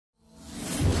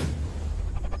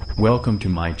Welcome to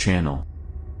my channel.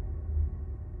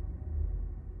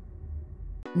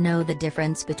 Know the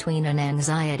difference between an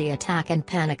anxiety attack and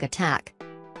panic attack.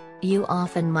 You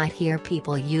often might hear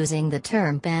people using the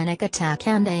term panic attack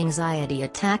and anxiety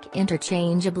attack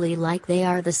interchangeably like they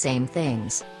are the same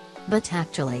things. But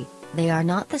actually, they are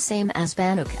not the same, as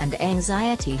panic and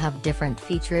anxiety have different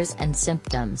features and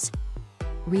symptoms.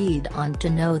 Read on to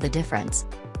know the difference.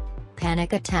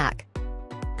 Panic attack.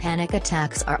 Panic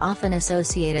attacks are often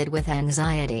associated with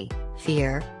anxiety,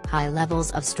 fear, high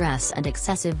levels of stress and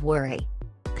excessive worry.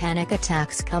 Panic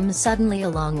attacks come suddenly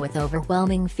along with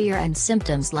overwhelming fear and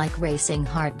symptoms like racing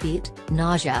heartbeat,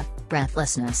 nausea,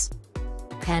 breathlessness.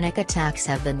 Panic attacks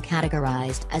have been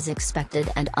categorized as expected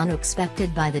and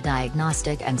unexpected by the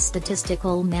Diagnostic and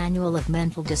Statistical Manual of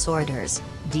Mental Disorders,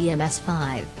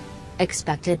 DMS-5.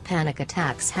 Expected panic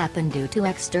attacks happen due to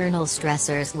external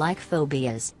stressors like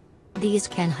phobias. These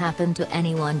can happen to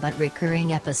anyone, but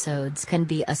recurring episodes can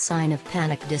be a sign of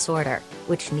panic disorder,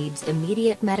 which needs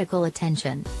immediate medical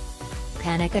attention.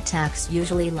 Panic attacks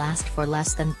usually last for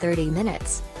less than 30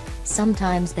 minutes.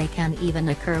 Sometimes they can even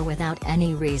occur without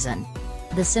any reason.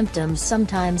 The symptoms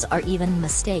sometimes are even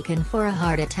mistaken for a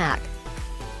heart attack.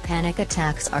 Panic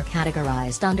attacks are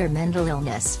categorized under mental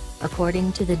illness,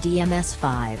 according to the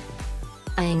DMS-5.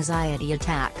 Anxiety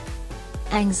attack.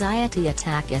 Anxiety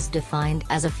attack is defined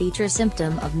as a feature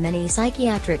symptom of many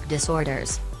psychiatric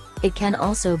disorders. It can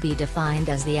also be defined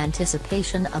as the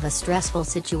anticipation of a stressful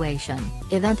situation,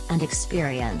 event and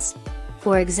experience.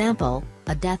 For example,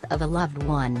 a death of a loved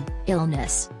one,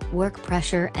 illness, work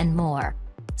pressure and more.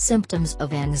 Symptoms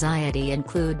of anxiety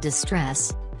include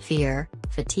distress, fear,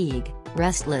 fatigue,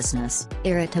 restlessness,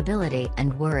 irritability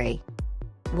and worry.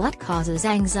 What causes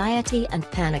anxiety and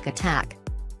panic attack?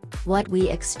 What we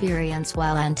experience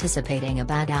while anticipating a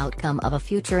bad outcome of a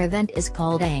future event is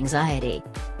called anxiety.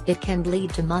 It can lead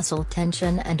to muscle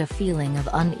tension and a feeling of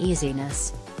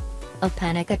uneasiness. A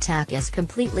panic attack is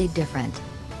completely different.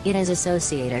 It is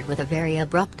associated with a very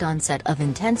abrupt onset of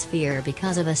intense fear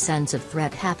because of a sense of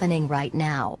threat happening right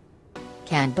now.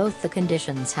 Can both the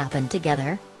conditions happen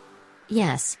together?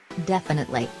 Yes,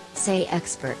 definitely, say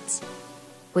experts.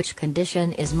 Which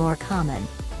condition is more common?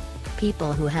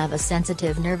 People who have a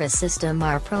sensitive nervous system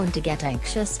are prone to get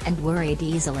anxious and worried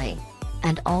easily.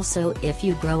 And also, if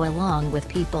you grow along with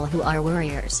people who are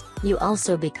worriers, you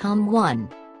also become one.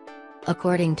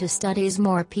 According to studies,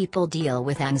 more people deal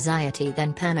with anxiety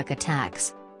than panic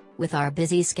attacks. With our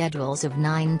busy schedules of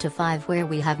 9 to 5 where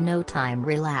we have no time to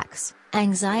relax,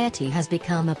 anxiety has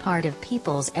become a part of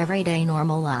people's everyday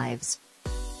normal lives.